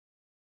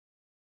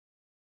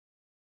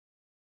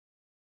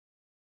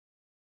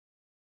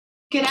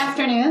Good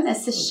afternoon.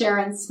 This is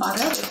Sharon Sue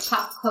with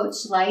Top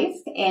Coach Life,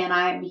 and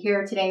I'm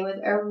here today with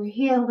a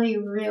really,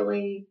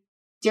 really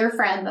dear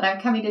friend that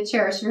I'm coming to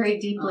cherish very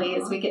deeply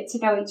as we get to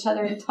know each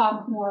other and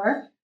talk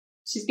more.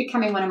 She's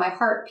becoming one of my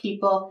heart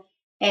people,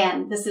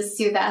 and this is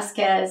Sue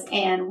Vasquez,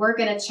 and we're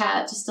going to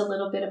chat just a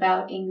little bit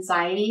about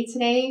anxiety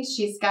today.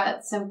 She's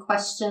got some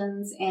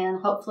questions, and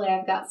hopefully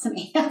I've got some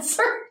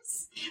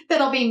answers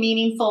that'll be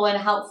meaningful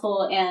and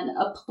helpful and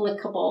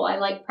applicable. I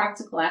like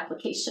practical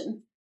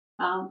application.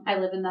 I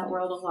live in that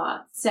world a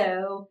lot.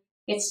 So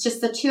it's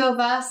just the two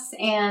of us,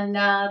 and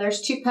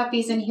there's two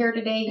puppies in here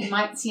today. You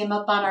might see them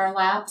up on our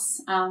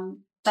laps.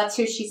 That's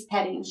who she's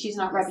petting, and she's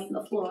not rubbing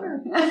the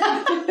floor.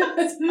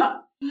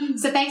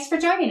 So thanks for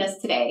joining us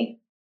today.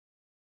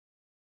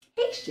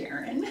 Hey,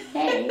 Sharon.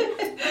 Hey.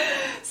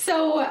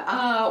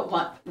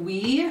 So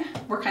we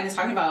were kind of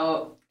talking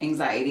about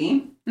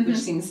anxiety,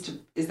 which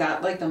is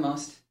that like the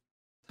most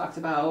talked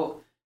about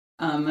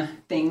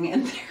thing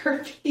in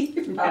therapy?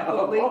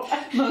 Probably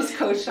most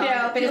coached on.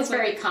 No, but it's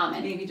very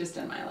common. Maybe just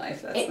in my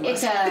life.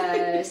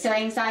 So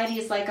anxiety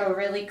is like a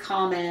really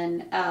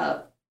common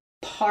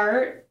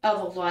part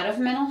of a lot of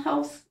mental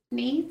health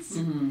needs.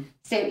 Mm-hmm.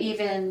 So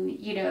even,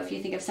 if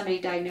you think of somebody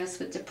diagnosed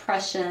with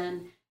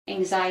depression,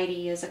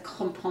 anxiety is a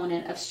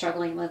component of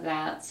struggling with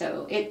that.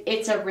 So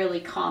it's a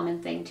really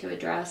common thing to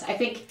address. I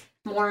think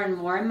more and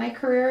more in my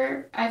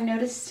career, I've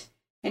noticed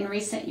in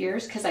recent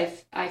years, because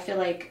I feel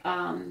like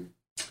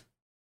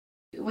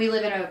we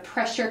live in a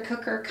pressure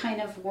cooker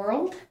kind of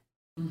world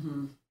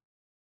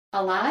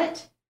a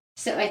lot.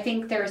 So I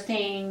think there are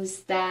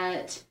things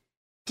that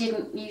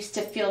didn't used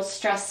to feel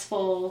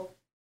stressful.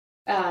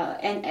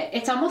 And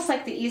it's almost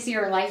like the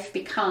easier life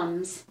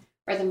becomes,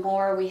 or the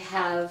more we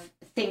have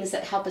things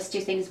that help us do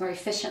things more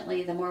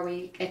efficiently, the more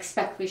we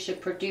expect we should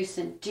produce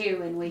and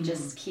do. And we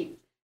just keep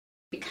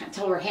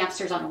until we're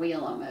hamsters on a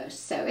wheel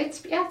almost. So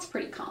it's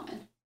pretty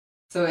common.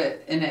 So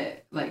it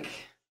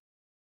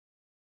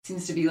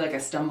seems to be like a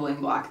stumbling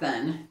block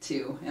then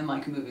too, and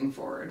like moving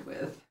forward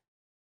with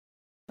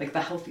like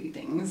the healthy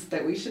things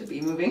that we should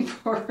be moving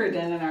forward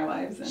in our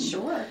lives. And,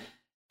 sure.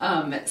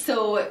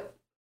 So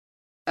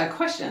a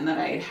question that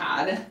I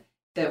had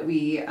that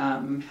we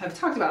have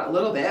talked about a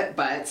little bit,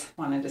 but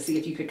wanted to see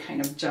if you could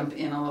kind of jump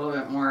in a little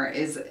bit more,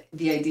 is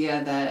the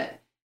idea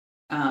that,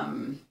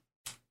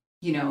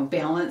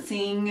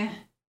 balancing,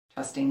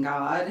 trusting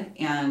God,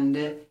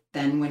 and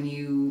then when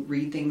you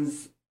read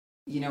things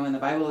in the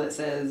Bible that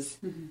says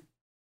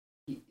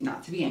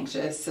not to be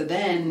anxious. So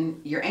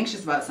then you're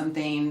anxious about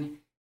something,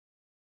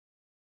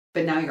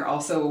 but now you're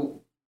also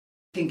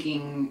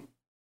thinking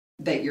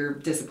that you're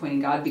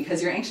disappointing God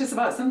because you're anxious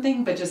about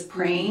something, but just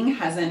praying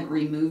hasn't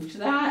removed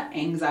that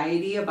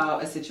anxiety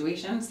about a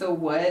situation. So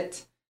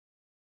what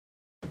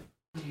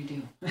do you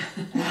do?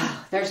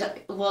 There's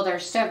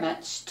so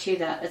much to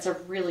that. It's a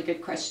really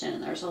good question,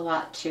 and there's a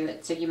lot to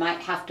it. So you might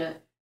have to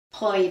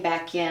pull me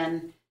back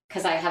in,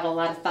 because I have a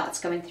lot of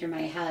thoughts going through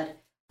my head.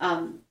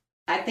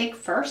 I think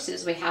first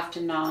is we have to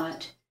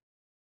not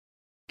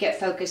get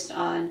focused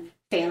on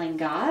failing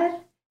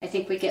God. I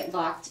think we get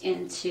locked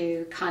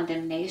into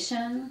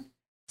condemnation.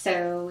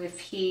 So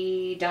if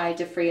he died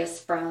to free us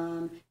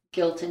from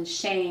guilt and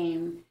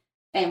shame,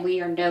 and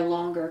we are no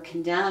longer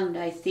condemned,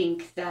 I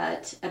think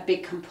that a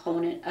big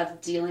component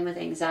of dealing with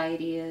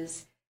anxiety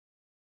is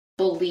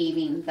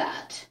believing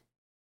that.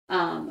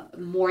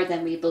 More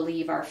than we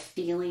believe our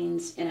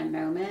feelings in a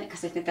moment,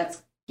 because I think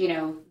that's,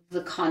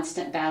 the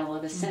constant battle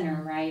of a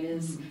sinner, right,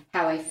 is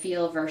how I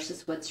feel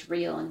versus what's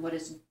real and what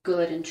is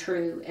good and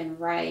true and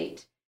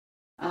right.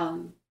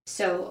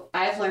 So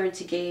I've learned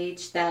to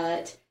gauge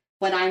that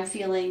when I'm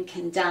feeling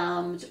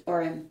condemned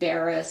or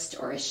embarrassed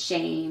or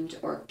ashamed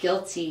or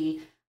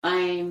guilty,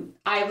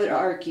 I would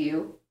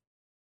argue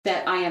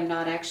that I am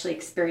not actually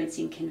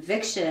experiencing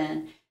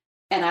conviction.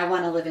 And I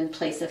want to live in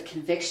place of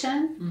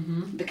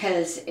conviction,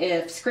 because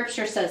if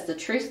Scripture says the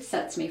truth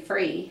sets me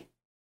free,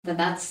 then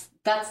that's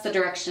the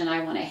direction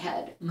I want to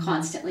head,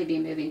 constantly be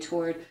moving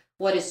toward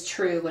what is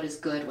true, what is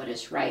good, what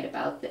is right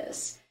about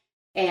this.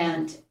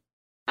 And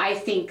I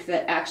think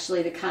that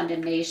actually the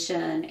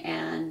condemnation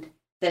and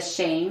the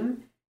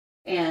shame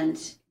and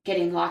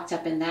getting locked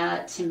up in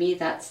that, to me,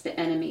 that's the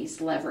enemy's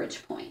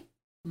leverage point.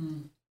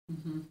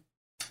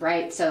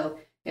 Right? So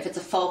if it's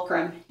a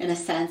fulcrum, in a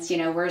sense,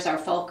 where's our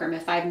fulcrum?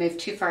 If I move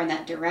too far in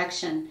that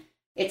direction,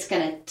 it's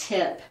going to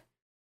tip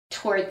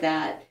toward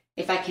that.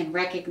 If I can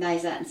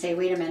recognize that and say,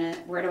 wait a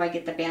minute, where do I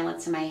get the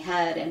balance in my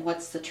head? And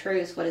what's the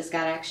truth? What does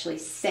God actually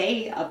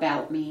say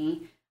about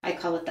me? I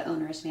call it the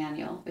owner's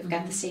manual. We've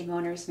got the same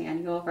owner's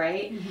manual,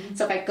 right?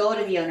 So if I go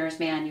to the owner's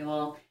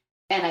manual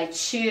and I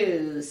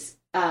choose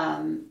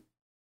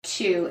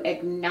to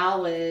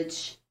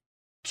acknowledge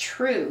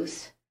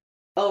truth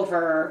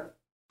over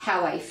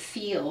how I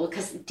feel,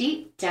 because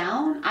deep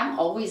down, I'm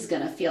always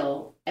going to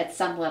feel at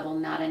some level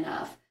not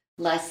enough,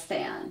 less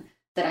than,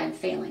 that I'm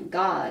failing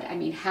God. I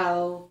mean,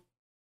 how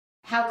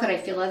could I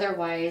feel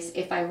otherwise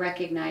if I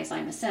recognize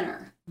I'm a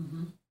sinner?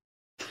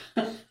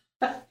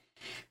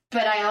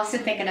 But I also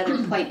think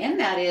another point in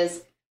that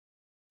is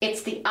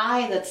it's the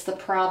I that's the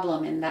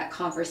problem in that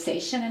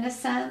conversation, in a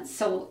sense.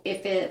 So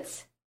if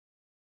it's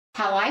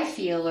how I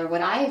feel or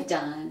what I've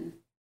done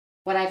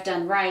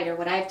right or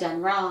what I've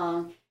done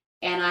wrong,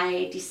 and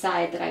I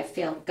decide that I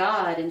failed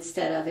God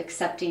instead of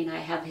accepting I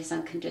have his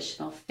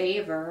unconditional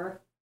favor,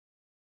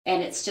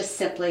 and it's just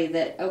simply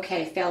that,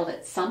 okay, I failed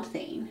at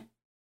something,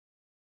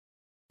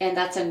 and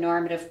that's a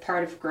normative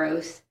part of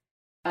growth,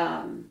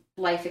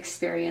 life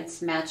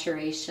experience,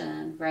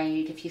 maturation,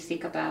 right? If you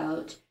think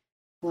about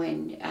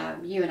when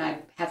you and I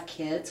have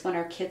kids, when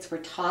our kids were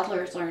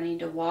toddlers learning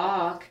to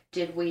walk,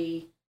 did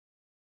we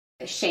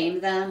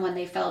shame them when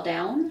they fell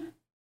down?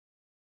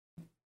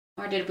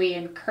 Or did we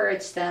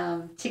encourage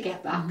them to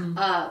get back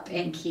up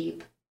and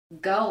keep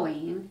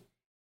going?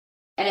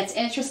 And it's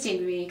interesting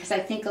to me because I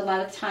think a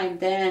lot of time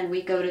then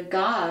we go to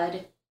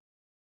God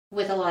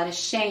with a lot of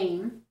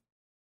shame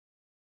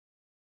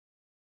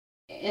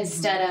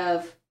instead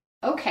of,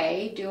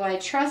 okay, do I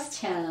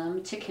trust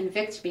him to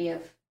convict me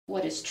of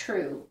what is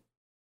true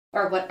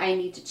or what I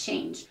need to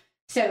change?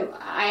 So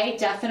I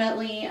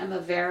definitely am a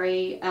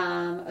very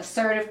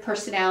assertive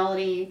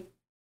personality.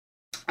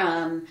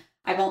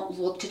 I won't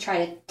look to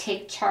try to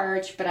take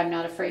charge, but I'm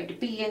not afraid to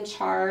be in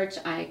charge.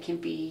 I can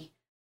be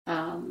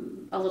a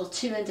little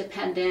too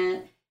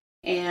independent,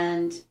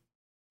 and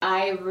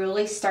I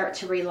really start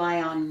to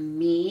rely on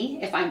me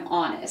if I'm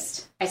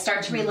honest. I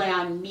start to rely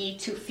on me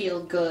to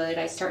feel good.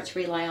 I start to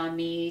rely on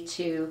me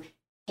to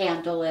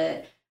handle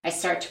it. I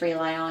start to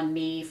rely on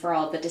me for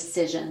all the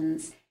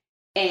decisions.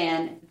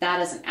 And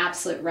that is an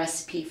absolute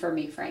recipe for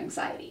me for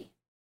anxiety.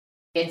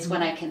 It's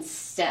when I can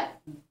step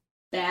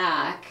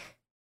back,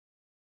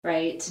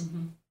 right,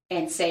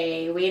 and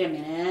say, wait a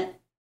minute,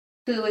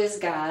 who is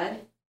God?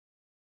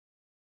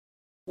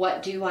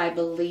 What do I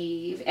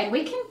believe? And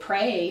we can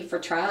pray for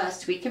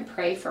trust. We can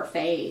pray for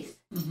faith.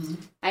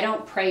 I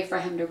don't pray for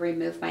him to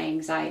remove my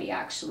anxiety,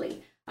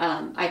 actually.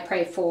 I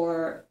pray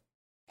for,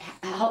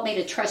 help me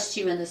to trust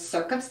you in this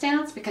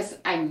circumstance, because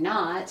I'm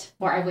not,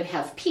 or I would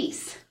have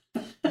peace.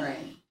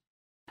 Right.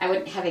 I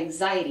wouldn't have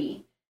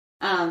anxiety.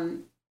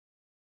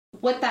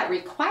 What that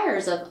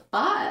requires of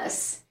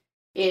us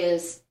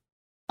is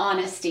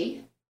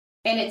honesty.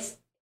 And it's,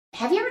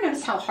 have you ever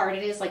noticed how hard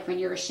it is, like when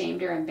you're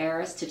ashamed or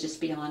embarrassed, to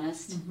just be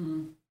honest?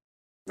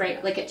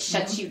 Right? Like it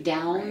shuts you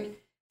down. Right.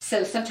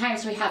 So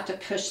sometimes we have to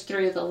push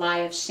through the lie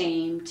of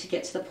shame to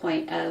get to the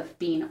point of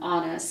being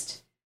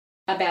honest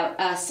about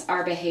us,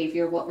 our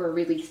behavior, what we're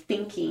really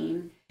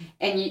thinking.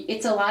 And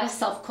it's a lot of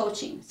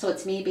self-coaching. So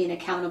it's me being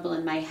accountable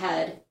in my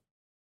head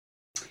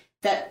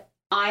that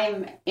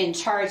I'm in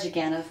charge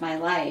again of my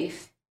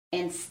life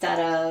instead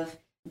of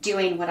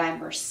doing what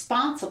I'm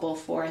responsible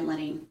for and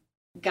letting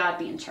God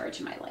be in charge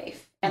of my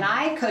life. And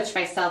I coach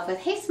myself with,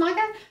 hey,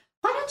 Smaga,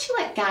 why don't you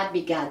let God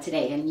be God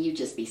today and you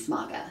just be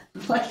Smaga?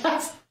 Like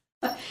that's,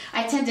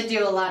 I tend to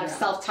do a lot of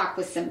self-talk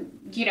with some,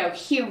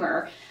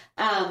 humor.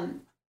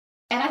 And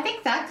I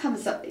think that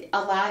comes up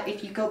a lot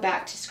if you go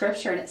back to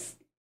scripture, and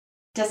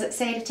does it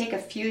say to take a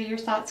few of your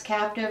thoughts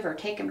captive, or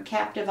take them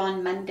captive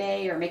on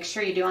Monday, or make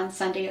sure you do on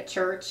Sunday at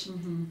church?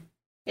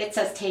 It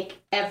says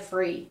take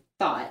every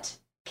thought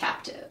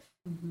captive.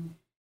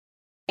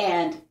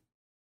 And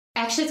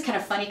actually, it's kind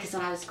of funny because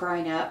when I was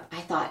growing up,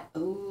 I thought,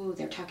 oh,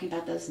 they're talking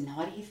about those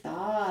naughty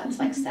thoughts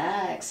like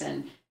sex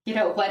and,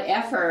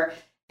 whatever.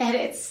 And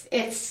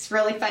it's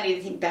really funny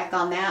to think back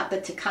on that,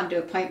 but to come to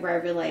a point where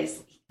I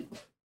realized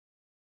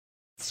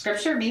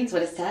Scripture means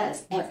what it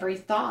says, every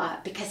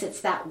thought, because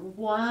it's that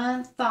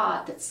one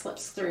thought that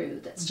slips through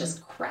that's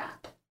just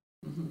crap,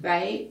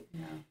 right?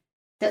 Yeah.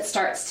 That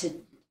starts to,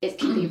 it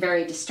can be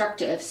very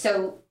destructive.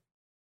 So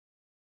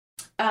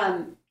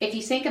if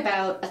you think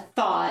about a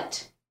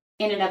thought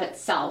in and of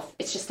itself,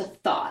 it's just a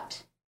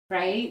thought,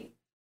 right?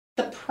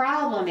 The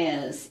problem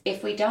is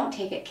if we don't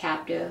take it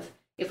captive,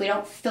 if we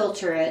don't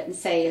filter it and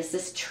say, is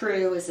this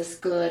true? Is this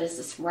good? Is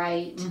this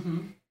right?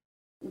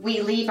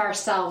 We leave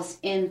ourselves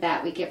in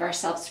that. We give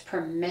ourselves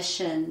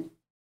permission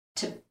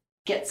to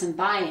get some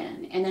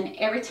buy-in. And then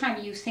every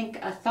time you think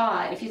a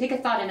thought, if you think a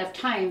thought enough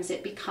times,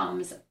 it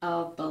becomes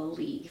a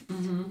belief.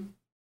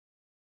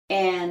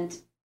 And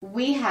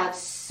we have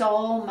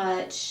so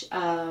much,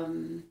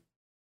 room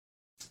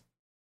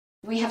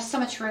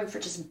for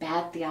just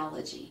bad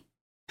theology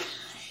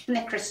in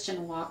the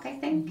Christian walk, I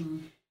think.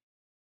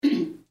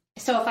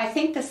 So if I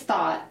think this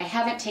thought, I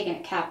haven't taken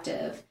it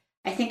captive,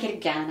 I think it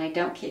again, I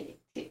don't get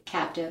it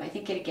captive, I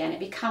think it again, it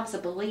becomes a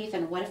belief,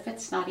 and what if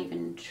it's not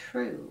even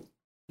true?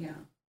 Yeah.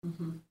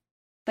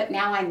 But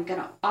now I'm going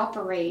to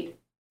operate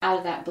out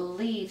of that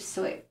belief,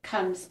 so it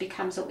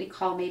becomes what we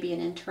call maybe an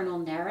internal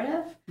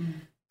narrative.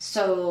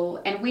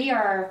 So, and we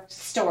are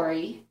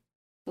story,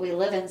 we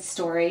live in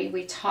story,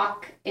 we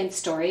talk in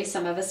story,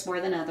 some of us more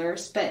than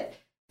others, but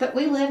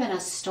we live in a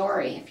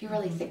story, if you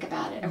really think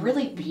about it, a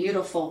really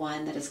beautiful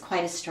one that is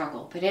quite a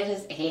struggle, but it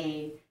is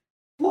I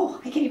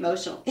get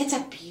emotional. It's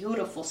a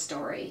beautiful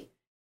story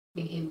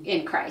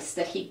in Christ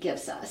that he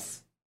gives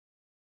us.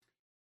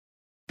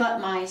 But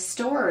my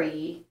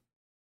story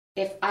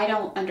if I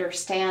don't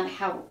understand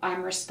how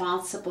I'm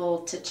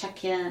responsible to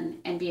check in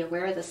and be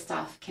aware of this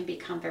stuff, can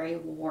become very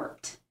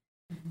warped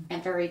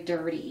and very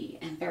dirty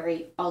and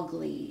very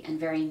ugly and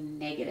very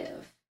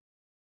negative.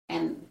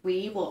 And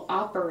we will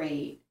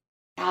operate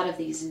out of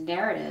these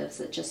narratives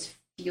that just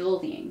fuel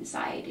the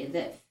anxiety,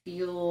 that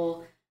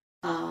fuel,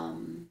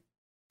 I'm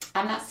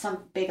not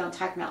so big on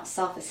talking about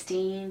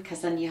self-esteem,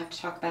 because then you have to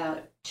talk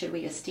about, should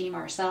we esteem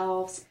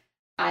ourselves?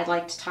 I'd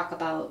like to talk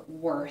about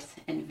worth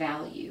and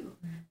value,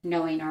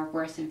 knowing our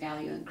worth and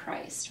value in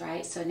Christ,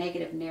 right? So a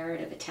negative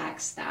narrative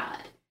attacks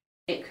that.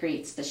 It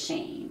creates the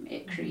shame.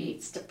 It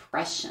creates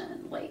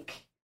depression. Like,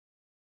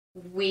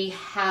 we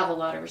have a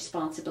lot of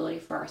responsibility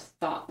for our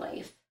thought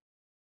life.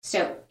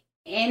 So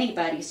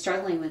anybody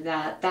struggling with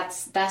that,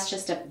 that's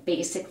just a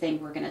basic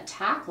thing we're going to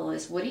tackle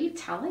is, what are you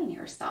telling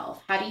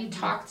yourself? How do you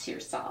talk to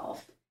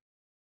yourself?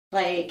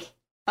 Like,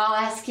 I'll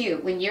ask you,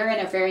 when you're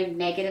in a very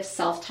negative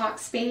self-talk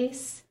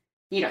space,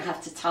 you don't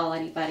have to tell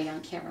anybody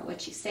on camera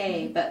what you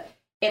say, but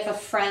if a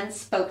friend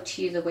spoke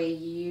to you the way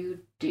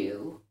you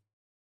do,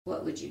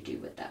 what would you do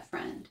with that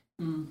friend?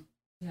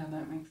 Yeah,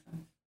 that makes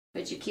sense.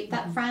 Would you keep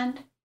that friend?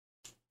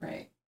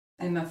 Right.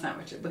 And that's not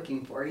what you're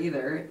looking for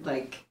either.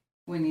 Like,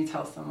 when you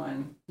tell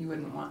someone, you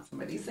wouldn't want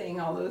somebody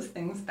saying all those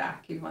things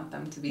back. You'd want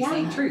them to be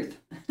saying truth.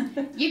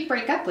 You'd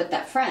break up with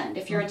that friend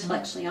if you're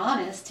intellectually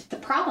honest. The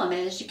problem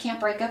is you can't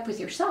break up with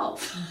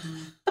yourself.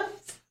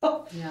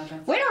 So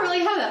we don't really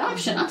have that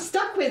option. I'm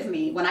stuck with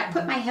me. When I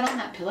put my head on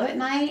that pillow at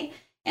night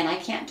and I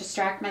can't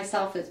distract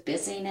myself with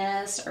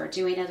busyness or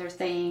doing other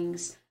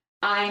things,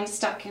 I'm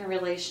stuck in a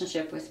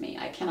relationship with me.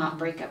 I cannot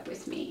break up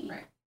with me.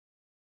 Right.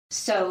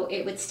 So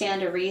it would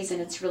stand to reason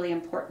it's really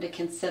important to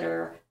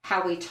consider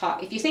how we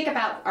talk. If you think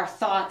about our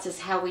thoughts as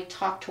how we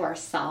talk to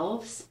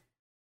ourselves,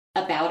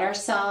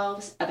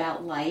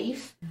 about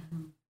life,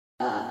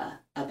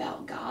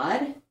 about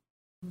God,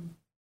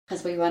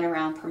 because we run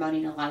around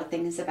promoting a lot of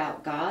things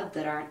about God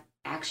that aren't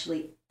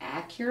actually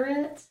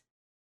accurate.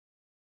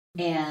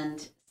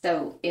 And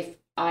so if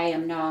I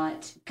am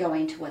not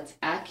going to what's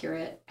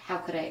accurate, how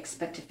could I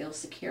expect to feel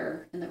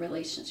secure in the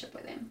relationship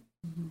with him?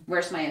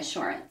 Where's my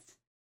assurance?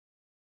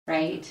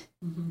 Right?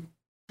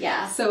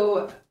 Yeah.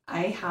 So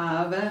I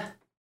have,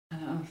 I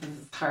don't know if this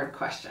is a hard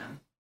question.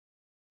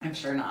 I'm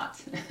sure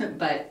not.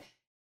 But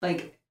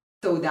like,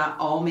 so that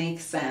all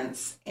makes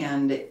sense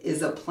and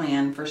is a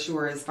plan for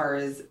sure as far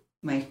as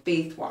my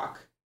faith walk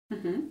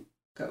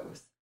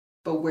goes.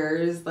 But where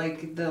is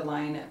like the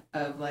line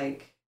of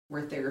like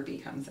where therapy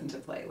comes into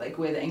play? Like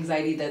with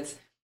anxiety that's,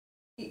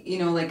 you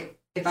know, like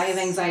if I have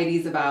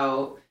anxieties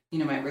about, you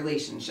know, my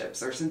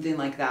relationships or something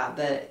like that,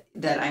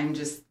 that I'm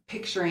just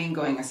picturing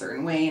going a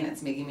certain way and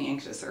it's making me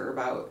anxious, or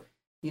about,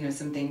 you know,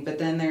 something. But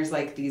then there's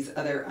like these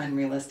other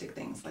unrealistic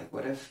things, like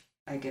what if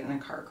I get in a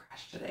car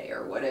crash today,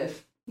 or what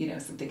if, you know,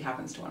 something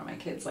happens to one of my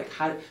kids? Like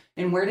how,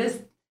 and where does,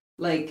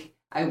 like,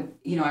 I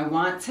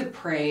want to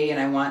pray and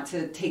I want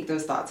to take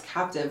those thoughts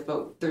captive,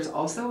 but there's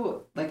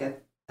also like a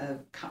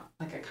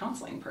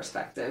counseling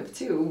perspective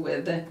too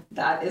with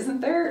that,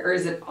 isn't there? Or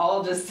is it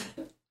all just...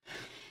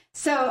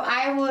 So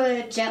I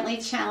would gently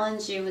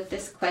challenge you with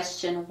this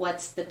question: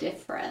 what's the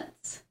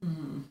difference?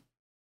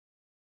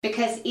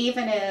 Because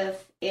even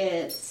if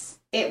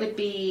it would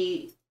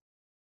be,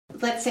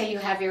 let's say you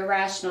have your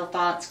rational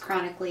thoughts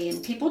chronically,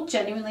 and people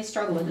genuinely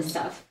struggle with this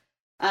stuff,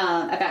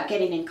 about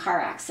getting in car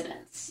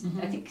accidents,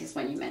 I think is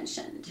when you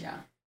mentioned. Yeah.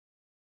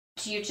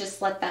 Do you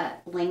just let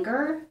that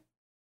linger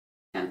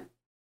and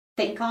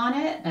think on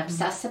it and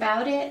obsess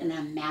about it and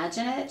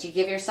imagine it? Do you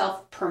give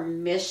yourself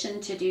permission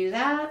to do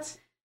that?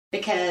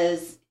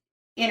 Because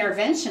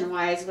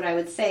intervention-wise, what I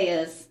would say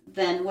is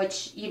then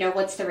what's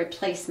the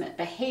replacement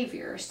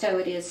behavior? So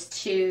it is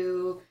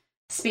to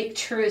speak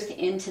truth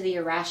into the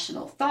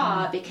irrational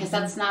thought, because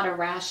that's not a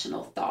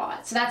rational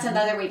thought. So that's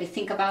another way to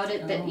think about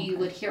it that you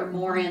would hear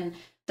more in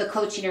the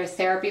coaching or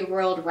therapy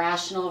world,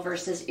 rational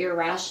versus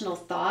irrational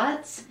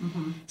thoughts.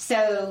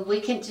 So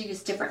we can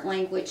use different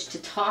language to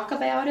talk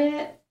about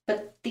it,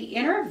 but the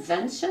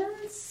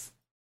interventions,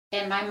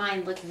 in my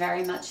mind, look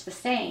very much the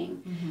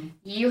same.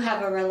 You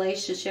have a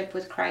relationship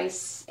with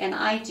Christ, and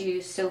I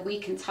do, so we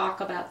can talk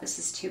about this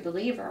as two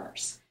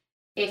believers.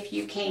 If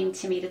you came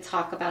to me to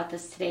talk about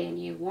this today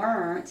and you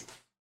weren't,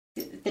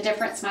 the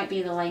difference might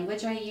be the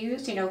language I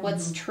use. You know,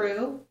 what's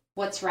true,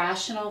 what's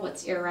rational,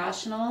 what's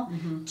irrational.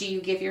 Do you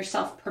give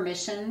yourself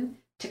permission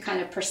to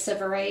kind of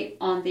perseverate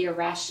on the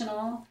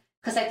irrational?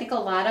 Because I think a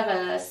lot of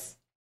us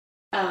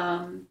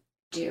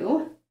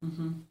do.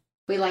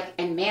 We like,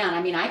 and man,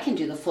 I mean, I can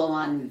do the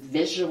full-on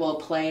visual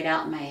play it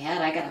out in my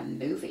head. I got a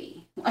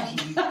movie like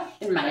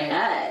in my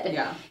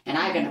head, and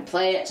I'm going to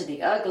play it to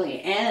the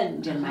ugly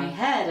end in my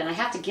head, and I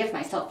have to give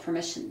myself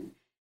permission.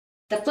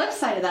 The flip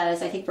side of that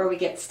is, I think where we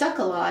get stuck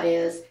a lot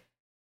is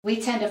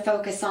we tend to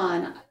focus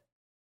on,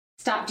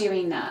 stop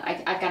doing that.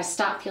 I've got to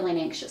stop feeling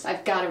anxious.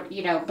 I've got to,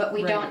 you know, but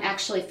we don't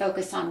actually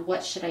focus on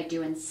what should I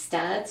do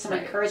instead. So my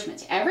encouragement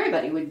to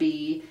everybody would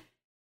be,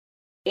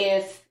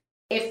 if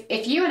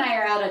you and I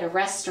are out at a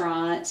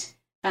restaurant,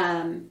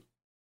 and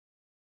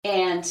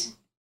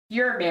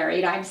you're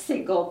married, I'm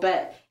single,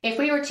 but if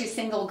we were two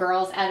single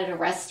girls out at a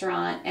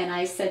restaurant and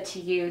I said to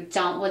you,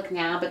 don't look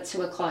now, but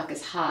 2:00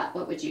 is hot,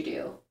 what would you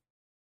do?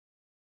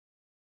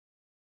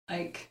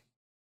 Like,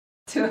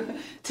 you look,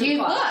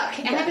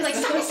 and I'd be like,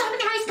 stop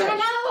it, now he's going to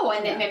know.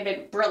 And then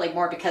it'd be really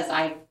more because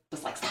I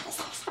was like,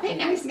 stop it,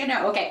 now he's going to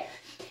know. Okay.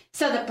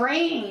 So the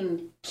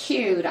brain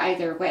cued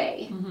either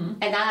way. Mm-hmm.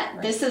 And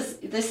that this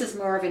is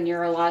more of a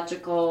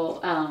neurological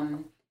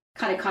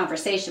kind of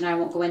conversation. I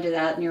won't go into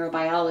that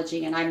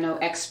neurobiology, and I'm no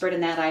expert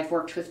in that. I've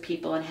worked with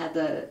people and had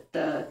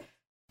the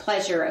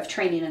pleasure of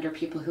training under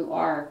people who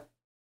are.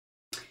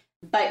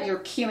 But you're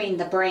cueing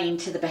the brain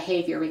to the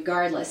behavior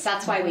regardless.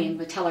 That's why we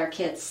would tell our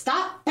kids,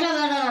 stop, blah,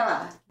 blah, blah,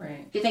 blah.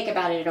 Right. If you think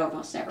about it, it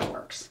almost never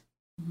works.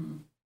 Mm-hmm.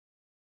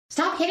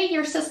 Stop hitting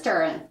your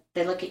sister. And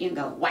they look at you and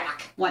go,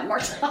 whack, one more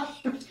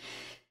time.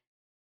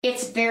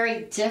 It's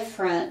very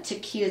different to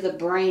cue the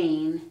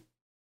brain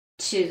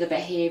to the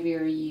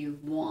behavior you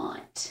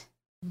want.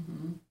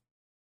 Mm-hmm.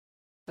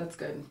 That's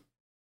good.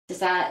 Does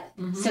that,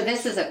 so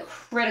this is a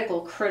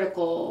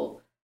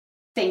critical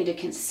thing to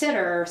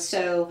consider.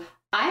 So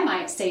I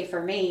might say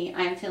for me,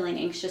 I'm feeling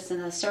anxious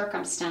in the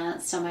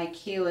circumstance. So my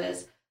cue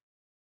is,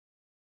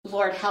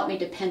 Lord, help me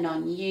depend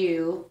on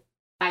you.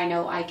 I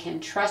know I can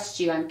trust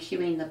you. I'm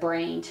cueing the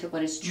brain to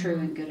what is true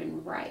and good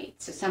and right.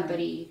 So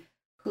somebody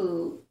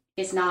who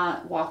is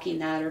not walking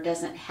that or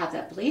doesn't have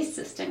that belief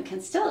system can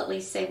still at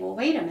least say, well,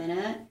 wait a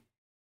minute.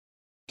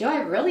 Do I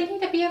really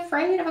need to be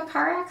afraid of a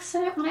car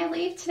accident when I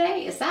leave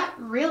today? Is that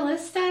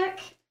realistic?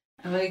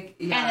 And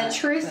the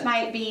truth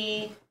might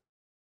be,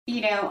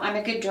 I'm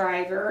a good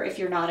driver. If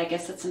you're not, I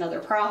guess that's another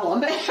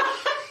problem.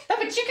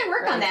 But you can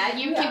work on that.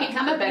 You can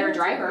become a better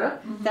driver.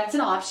 Mm-hmm. That's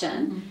an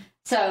option. Mm-hmm.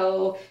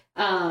 So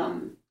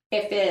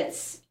if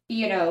it's,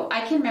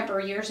 I can remember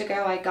years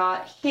ago I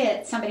got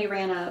hit. Somebody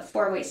ran a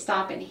 4-way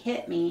stop and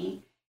hit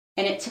me.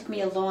 And it took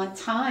me a long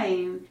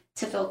time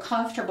to feel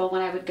comfortable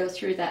when I would go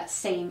through that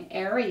same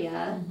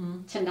area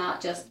to not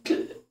just...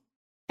 And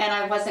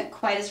I wasn't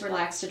quite as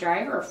relaxed a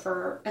driver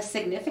for a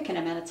significant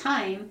amount of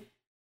time.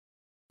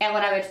 And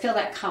when I would feel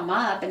that come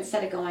up,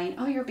 instead of going,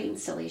 oh, you're being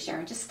silly,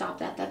 Sharon, just stop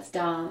that, that's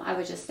dumb, I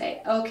would just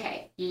say,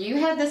 okay, you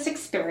had this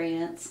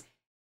experience,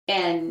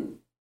 and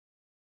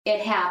it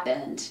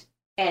happened,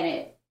 and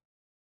it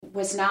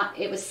was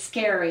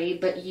scary,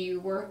 but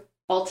you were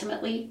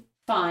ultimately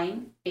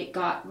fine. It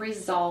got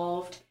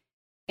resolved,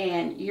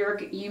 and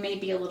you may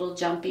be a little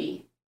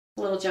jumpier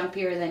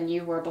than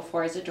you were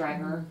before as a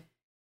driver.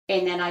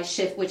 And then I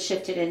would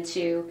shift it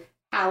into,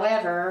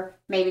 however,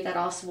 maybe that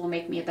also will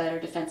make me a better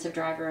defensive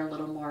driver, a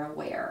little more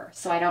aware.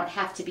 So I don't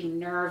have to be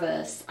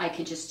nervous. I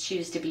can just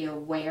choose to be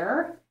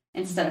aware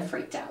instead of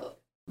freaked out.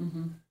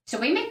 Mm-hmm. So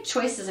we make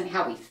choices in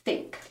how we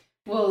think.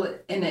 Well,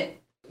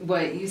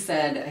 what you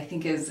said, I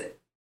think, is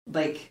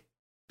like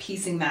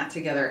piecing that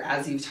together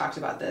as you've talked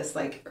about this.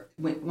 Like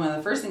one of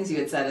the first things you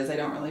had said is, I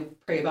don't really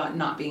pray about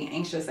not being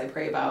anxious. I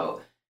pray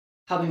about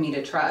helping me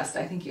to trust.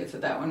 I think you had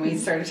said that when we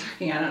started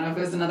talking. I don't know if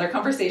it was another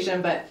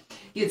conversation, but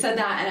you had said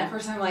that. And at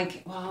first I'm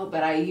like, well,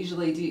 but I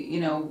usually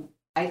do,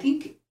 I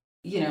think,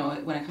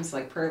 when it comes to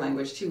like prayer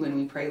language too, when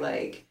we pray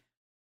like,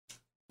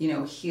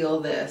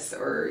 heal this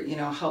or,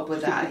 help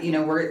with that,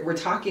 we're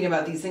talking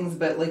about these things.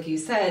 But like you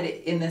said,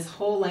 in this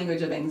whole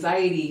language of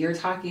anxiety, you're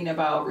talking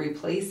about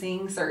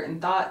replacing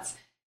certain thoughts.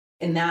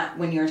 And that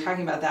when you're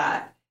talking about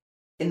that,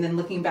 and then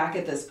looking back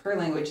at this prayer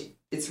language,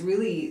 it's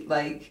really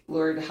like,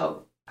 Lord,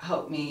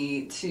 help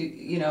me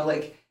to,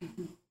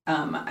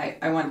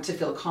 I want to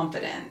feel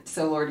confident.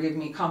 So Lord, give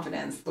me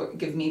confidence, Lord,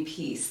 give me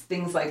peace,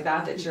 things like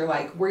that you're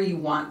like where you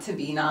want to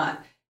be,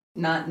 not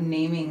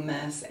naming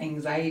this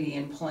anxiety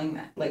and pulling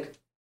that, like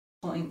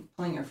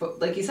pulling your foot.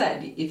 Like you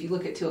said, if you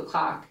look at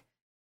 2:00,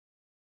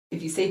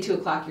 if you say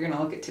 2:00, you're going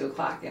to look at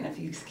 2:00. And if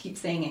you keep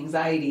saying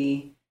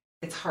anxiety,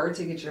 it's hard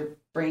to get your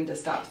brain to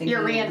stop thinking.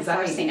 You're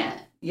reinforcing it.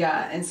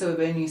 Yeah. And so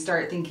when you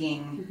start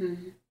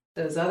thinking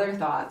those other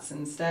thoughts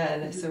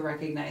instead, so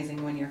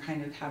recognizing when you're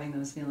kind of having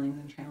those feelings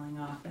and trailing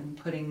off and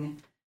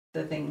putting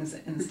the things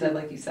instead,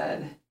 like you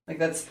said, like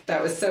that's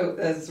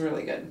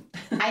really good.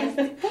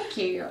 Thank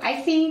you.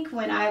 I think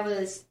when I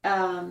was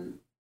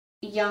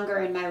younger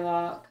in my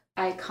walk,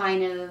 I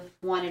kind of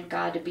wanted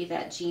God to be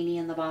that genie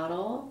in the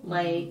bottle,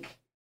 like,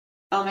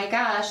 oh my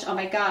gosh,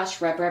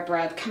 rub,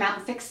 come out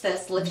and fix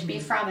this, lift me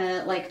from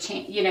it, like,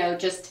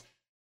 just,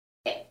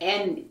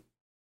 and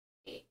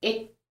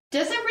it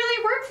doesn't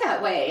really work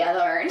that way, I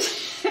learned.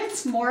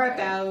 It's more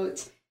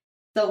about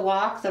the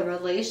walk, the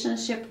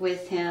relationship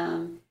with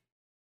him,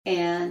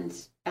 and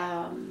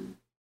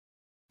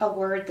a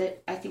word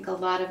that I think a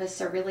lot of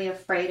us are really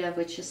afraid of,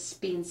 which is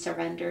being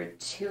surrendered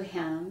to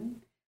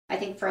him. I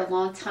think for a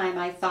long time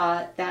I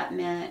thought that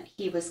meant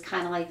he was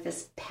kind of like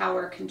this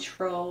power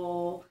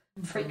control,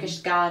 freakish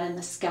God in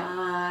the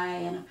sky,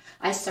 and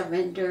I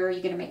surrender.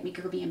 You're going to make me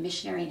go be a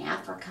missionary in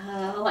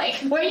Africa. Like,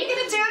 what are you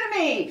going to do to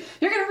me?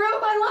 You're going to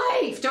ruin my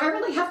life. Do I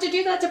really have to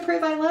do that to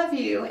prove I love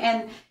you?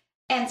 And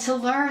to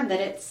learn that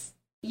it's,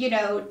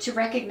 to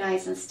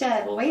recognize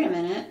instead, well, wait a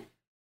minute.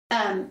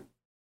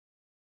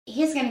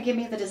 He's going to give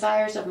me the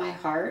desires of my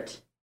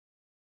heart.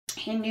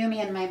 He knew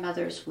me in my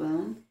mother's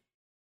womb.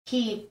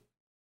 He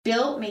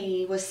built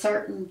me with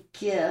certain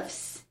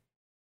gifts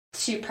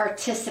to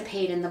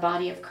participate in the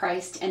body of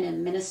Christ and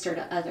then minister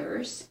to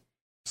others.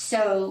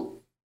 So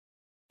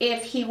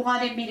if he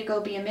wanted me to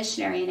go be a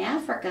missionary in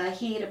Africa,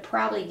 he'd have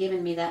probably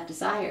given me that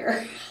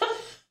desire.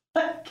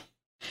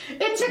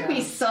 It took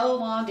me so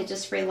long to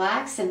just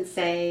relax and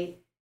say,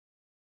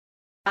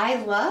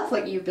 I love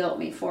what you built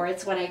me for.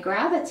 It's what I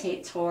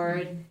gravitate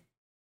toward. Mm-hmm.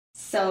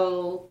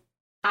 So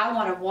I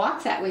want to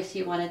walk that with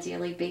you on a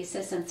daily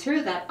basis. And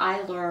through that,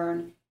 I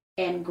learn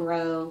and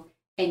grow,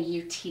 and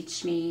you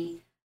teach me.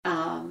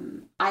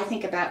 I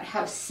think about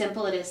how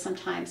simple it is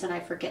sometimes, and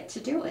I forget to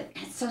do it.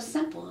 It's so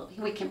simple.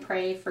 We can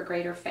pray for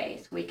greater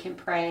faith. We can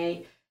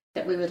pray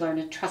that we would learn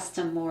to trust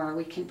him more.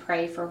 We can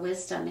pray for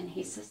wisdom. And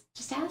he says,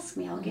 just ask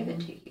me, I'll give it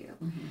to you.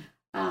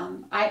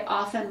 Mm-hmm. I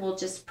often will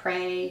just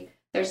pray.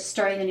 There's a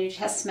story in the New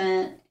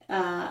Testament.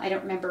 I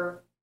don't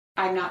remember.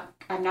 I'm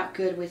not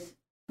good with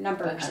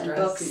numbers and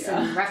books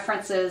and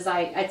references.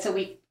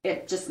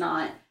 It's just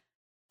not.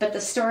 But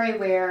the story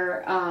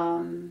where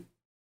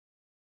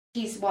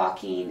he's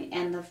walking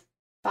and the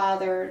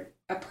father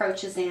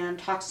approaches him,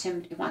 talks to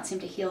him, wants him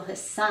to heal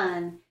his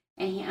son,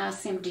 and he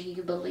asks him, do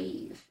you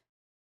believe?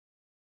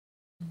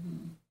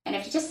 Mm-hmm. And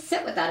if you just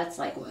sit with that, it's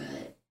like,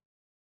 what?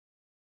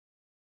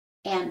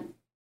 And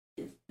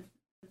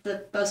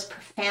the most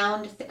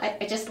profound,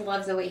 I just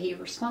love the way he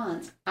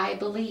responds. I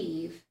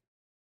believe,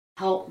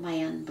 help my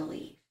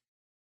unbelief.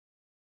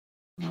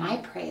 Mm-hmm. And I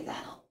pray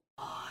that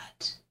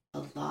a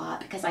lot,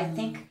 because I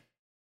think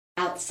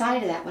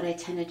outside of that, what I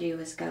tend to do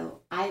is go,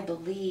 I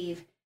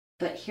believe,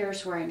 but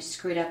here's where I'm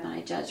screwed up, and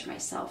I judge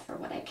myself for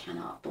what I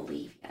cannot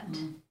believe yet.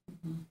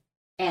 Mm-hmm.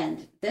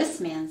 And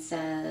this man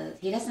says,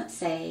 he doesn't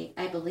say,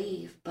 I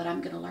believe, but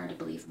I'm going to learn to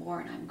believe more,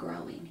 and I'm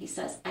growing. He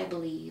says, I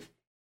believe.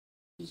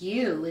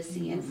 You is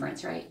the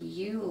inference, right?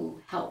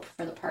 You help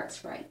for the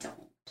parts where I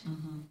don't.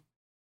 Mm-hmm.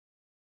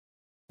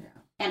 Yeah.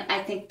 And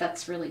I think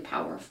that's really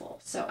powerful.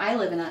 So I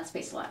live in that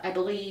space a lot. I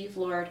believe,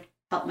 Lord,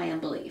 help my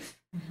unbelief.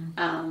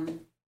 Mm-hmm.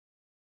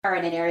 Or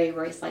in an area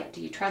where he's like,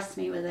 do you trust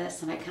me with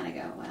this? And I kind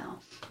of go,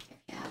 well, if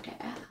you have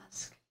to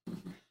ask.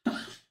 Mm-hmm.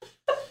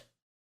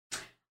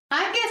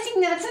 I'm guessing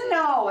that's a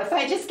no, if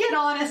I just get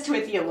honest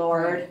with you,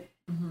 Lord.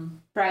 Mm-hmm.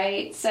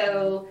 Right?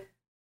 So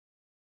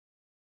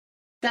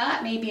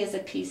that maybe is a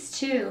piece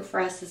too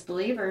for us as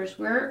believers.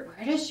 Where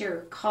does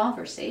your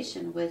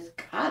conversation with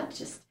God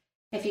just,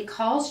 if he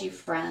calls you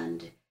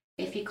friend,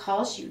 if he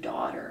calls you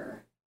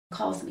daughter,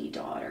 calls me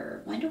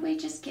daughter, when do we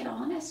just get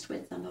honest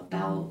with them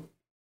about,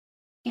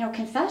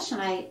 confession?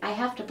 I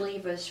have to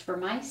believe is for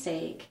my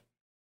sake,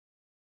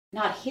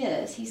 not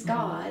his. He's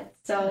God.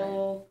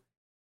 So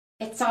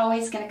it's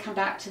always going to come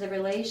back to the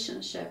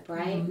relationship,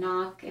 right?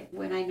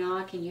 When I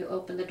knock and you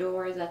open the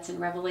door, that's in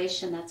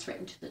Revelation, that's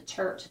written to the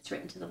church, it's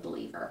written to the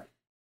believer.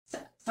 So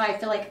I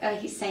feel like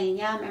he's saying,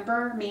 yeah,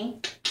 remember me?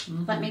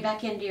 Mm-hmm. Let me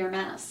back into your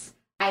mess.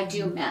 I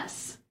do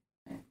mess.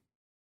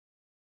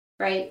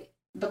 Right?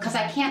 Because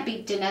I can't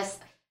be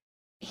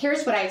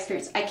here's what I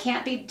experienced. I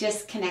can't be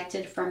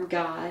disconnected from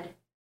God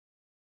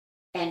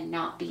and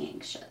not be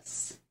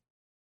anxious.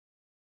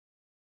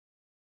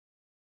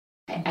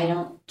 I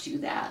don't do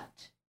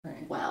that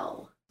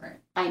well. Right.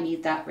 I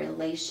need that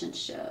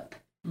relationship,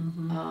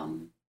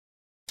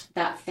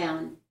 that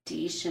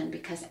foundation,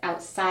 because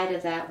outside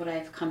of that, what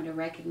I've come to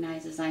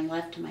recognize is I'm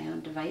left to my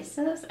own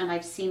devices, and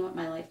I've seen what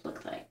my life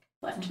looked like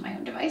left to my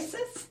own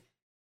devices.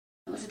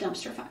 It was a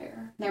dumpster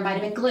fire. There might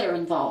have been glitter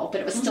involved,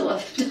 but it was still a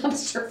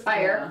dumpster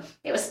fire.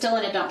 Yeah. It was still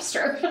in a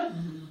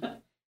dumpster.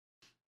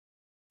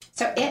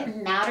 So it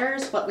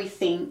matters what we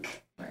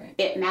think. Right.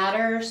 It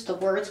matters the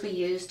words we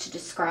use to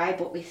describe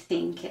what we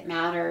think. It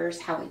matters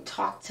how we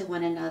talk to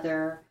one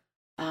another.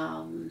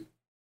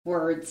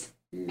 Words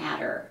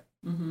matter.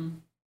 Mm-hmm.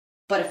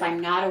 But if I'm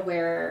not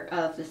aware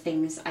of the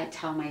things I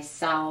tell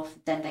myself,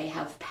 then they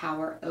have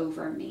power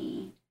over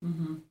me.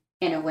 Mm-hmm.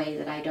 In a way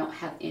that I don't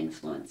have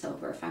influence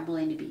over. If I'm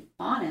willing to be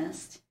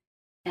honest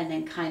and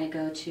then kind of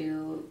go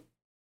to,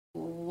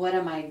 what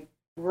am I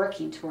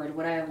working toward?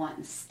 What do I want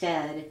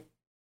instead?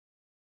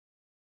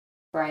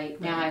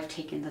 Right? Now I've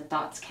taken the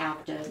thoughts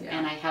captive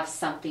and I have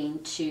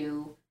something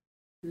to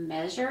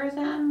measure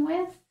them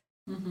with.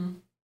 Mm-hmm.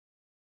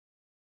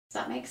 Does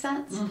that make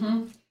sense?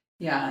 Mm-hmm.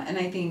 Yeah. And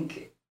I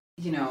think,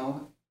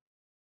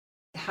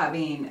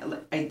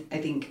 I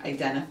think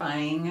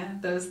identifying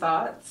those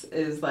thoughts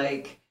is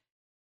like,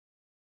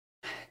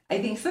 I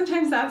think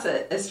sometimes that's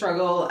a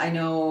struggle. I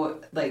know,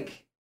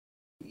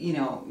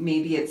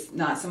 maybe it's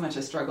not so much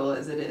a struggle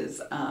as it is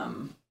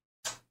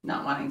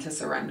not wanting to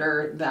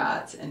surrender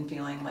that and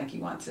feeling like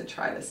you want to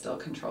try to still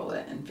control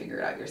it and figure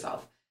it out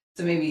yourself.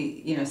 So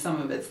maybe, some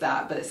of it's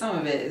that, but some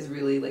of it is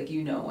really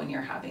when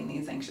you're having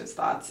these anxious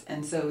thoughts.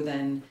 And so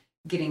then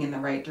getting in the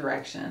right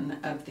direction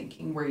of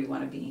thinking where you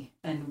want to be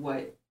and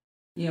what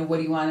do you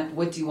want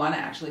to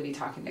actually be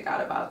talking to God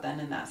about then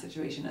in that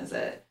situation?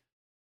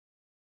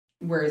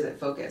 Where is it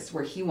focused?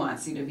 Where he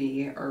wants you to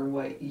be, or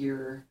what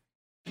you're...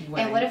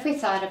 And what if we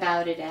thought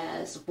about it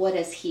as, what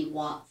does he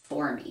want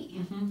for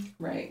me? Mm-hmm.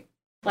 Right.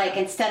 Like,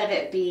 instead of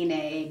it being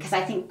because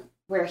I think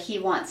where he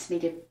wants me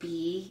to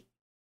be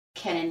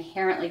can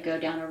inherently go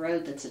down a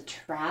road that's a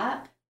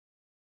trap.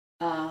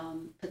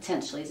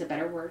 Potentially is a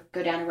better word.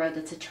 Go down a road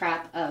that's a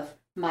trap of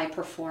my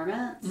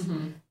performance.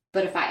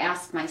 But if I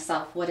ask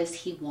myself, what does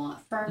he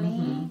want for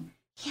me?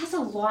 He has a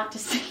lot to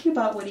say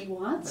about what he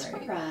wants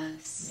for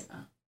us.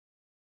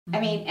 Yeah. I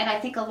mean, and I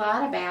think a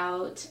lot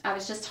about, I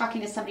was just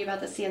talking to somebody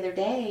about this the other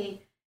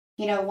day,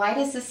 you know, why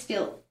does this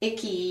feel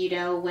icky, you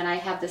know, when I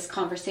have this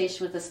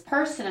conversation with this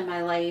person in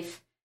my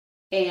life?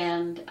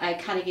 And I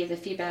kind of gave the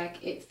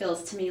feedback, it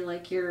feels to me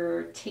like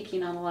you're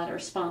taking on a lot of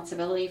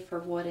responsibility for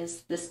what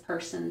is this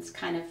person's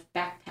kind of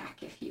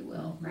backpack, if you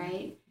will,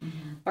 right?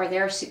 Or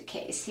their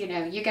suitcase. You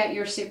know, you got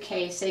your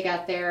suitcase, they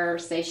got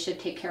theirs, they should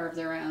take care of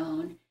their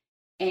own.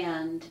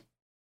 And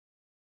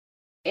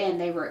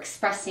they were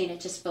expressing it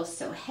just feels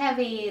so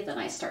heavy. Then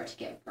I start to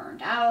get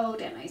burned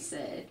out. And I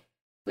said,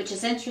 which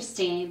is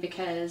interesting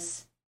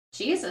because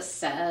Jesus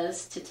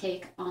says to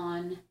take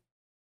on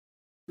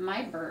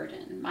my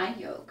burden, my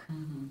yoke,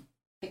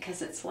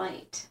 because it's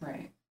light.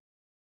 Right.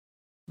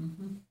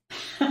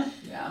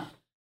 Yeah.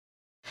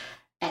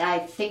 And I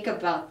think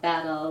about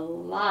that a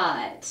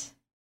lot.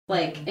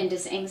 Like, and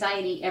does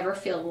anxiety ever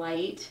feel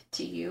light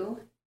to you?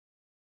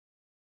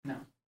 No.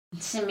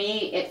 To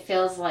me, it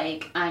feels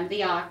like I'm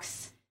the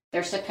ox.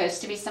 There's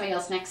supposed to be somebody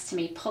else next to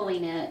me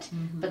pulling it,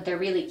 but there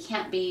really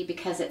can't be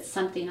because it's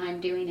something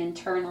I'm doing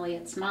internally.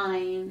 It's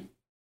mine.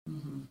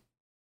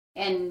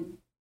 And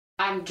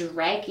I'm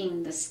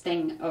dragging this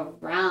thing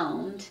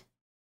around,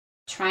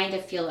 trying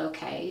to feel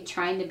okay,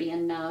 trying to be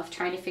enough,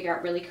 trying to figure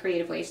out really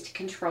creative ways to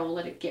control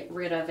it, to get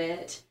rid of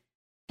it.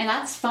 And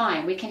that's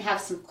fine. We can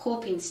have some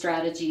coping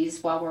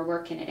strategies while we're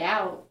working it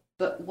out.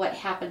 But what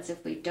happens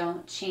if we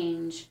don't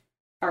change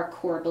our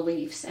core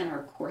beliefs and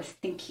our core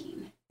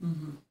thinking?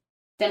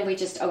 Then we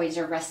just always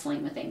are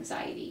wrestling with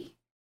anxiety.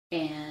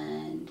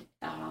 And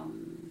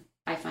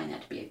I find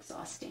that to be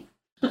exhausting.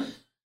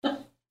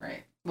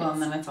 Right. Well,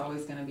 and then it's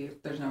always going to be,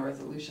 there's no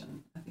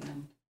resolution at the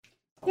end.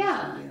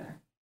 Yeah.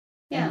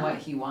 Yeah. And what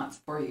he wants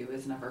for you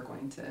is never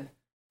going to, there's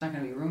not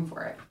going to be room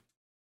for it.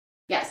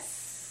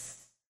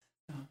 Yes.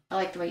 I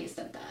like the way you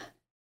said that.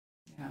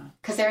 Yeah.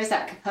 Because there is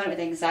that component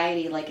with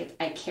anxiety, like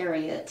I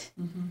carry it,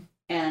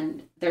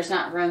 and there's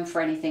not room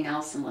for anything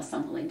else unless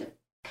I'm willing to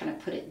kind of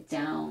put it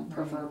down,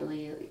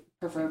 proverbially,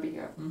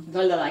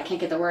 I can't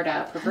get the word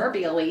out,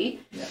 proverbially,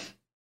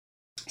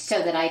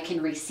 so that I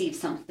can receive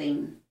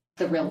something,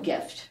 the real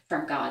gift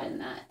from God in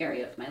that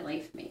area of my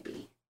life,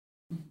 maybe.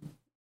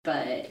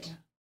 But,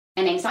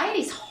 and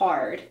anxiety is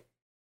hard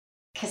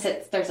because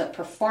there's a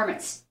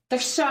performance.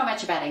 There's so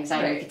much about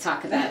anxiety we could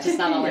talk about, just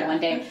not all in one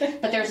day.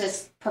 But there's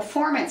this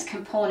performance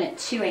component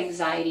to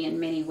anxiety in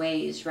many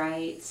ways,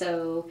 right?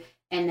 So,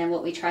 and then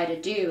what we try to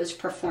do is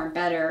perform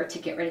better to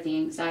get rid of the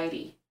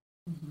anxiety.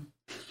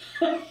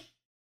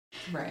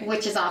 Right.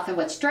 Which is often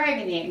what's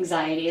driving the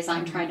anxiety, is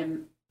I'm trying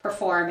to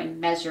perform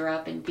and measure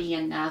up and be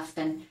enough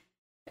and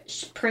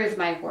prove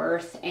my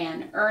worth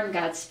and earn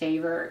God's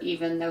favor,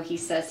 even though he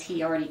says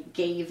he already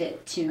gave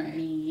it to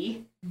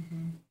me.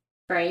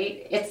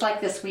 Right? It's like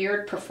this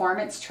weird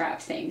performance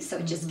trap thing. So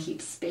it just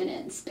keeps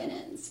spinning.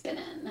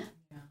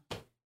 Yeah.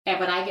 And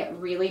when I get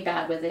really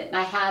bad with it, and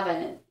I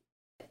haven't,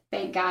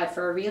 thank God,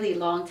 for a really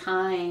long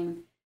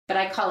time, but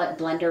I call it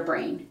blender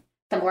brain.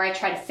 The more I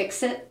try to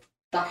fix it,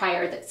 the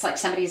higher that's like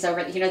somebody's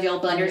over, you know, the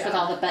old blenders with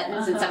all the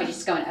buttons and somebody's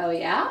just going, oh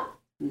yeah,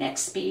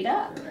 next speed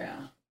up. Yeah.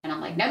 And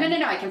I'm like, no,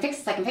 I can fix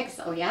this.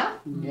 Oh yeah,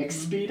 next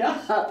speed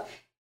up.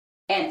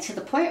 And to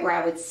the point where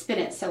I would spin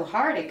it so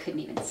hard I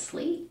couldn't even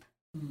sleep.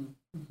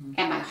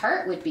 And my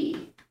heart would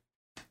be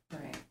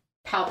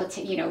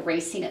palpitating, you know,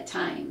 racing at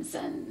times.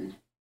 And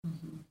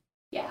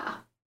yeah.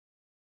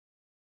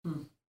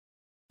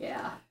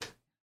 Yeah.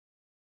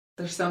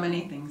 There's so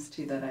many things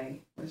too that I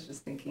was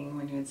just thinking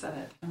when you had said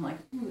it. I'm like,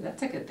 ooh,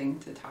 that's a good thing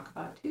to talk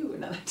about too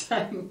another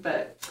time.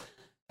 But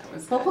that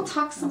was good. We'll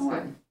talk some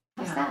more.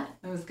 How's that?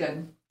 That was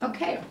good.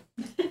 Okay.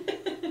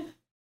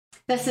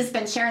 This has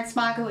been Sharon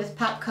Sue with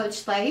Pop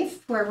Coach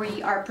Life, where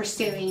we are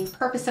pursuing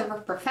purpose over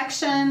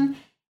perfection.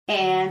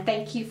 And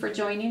thank you for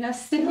joining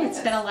us, Sue. It's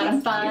been a lot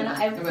of fun.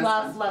 I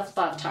love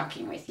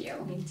talking with you.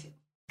 Me too.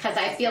 Because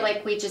I feel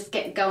like we just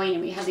get going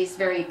and we have these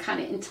very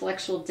kind of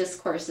intellectual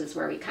discourses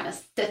where we kind of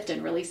sift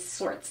and really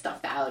sort stuff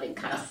out and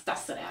kind of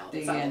suss it out.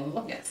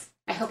 So yes.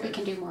 I hope we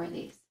can do more of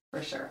these.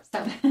 For sure.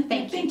 So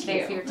thank you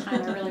today for your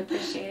time. I really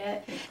appreciate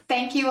it.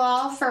 Thank you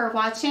all for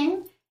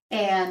watching,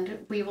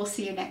 and we will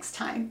see you next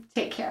time.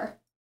 Take care.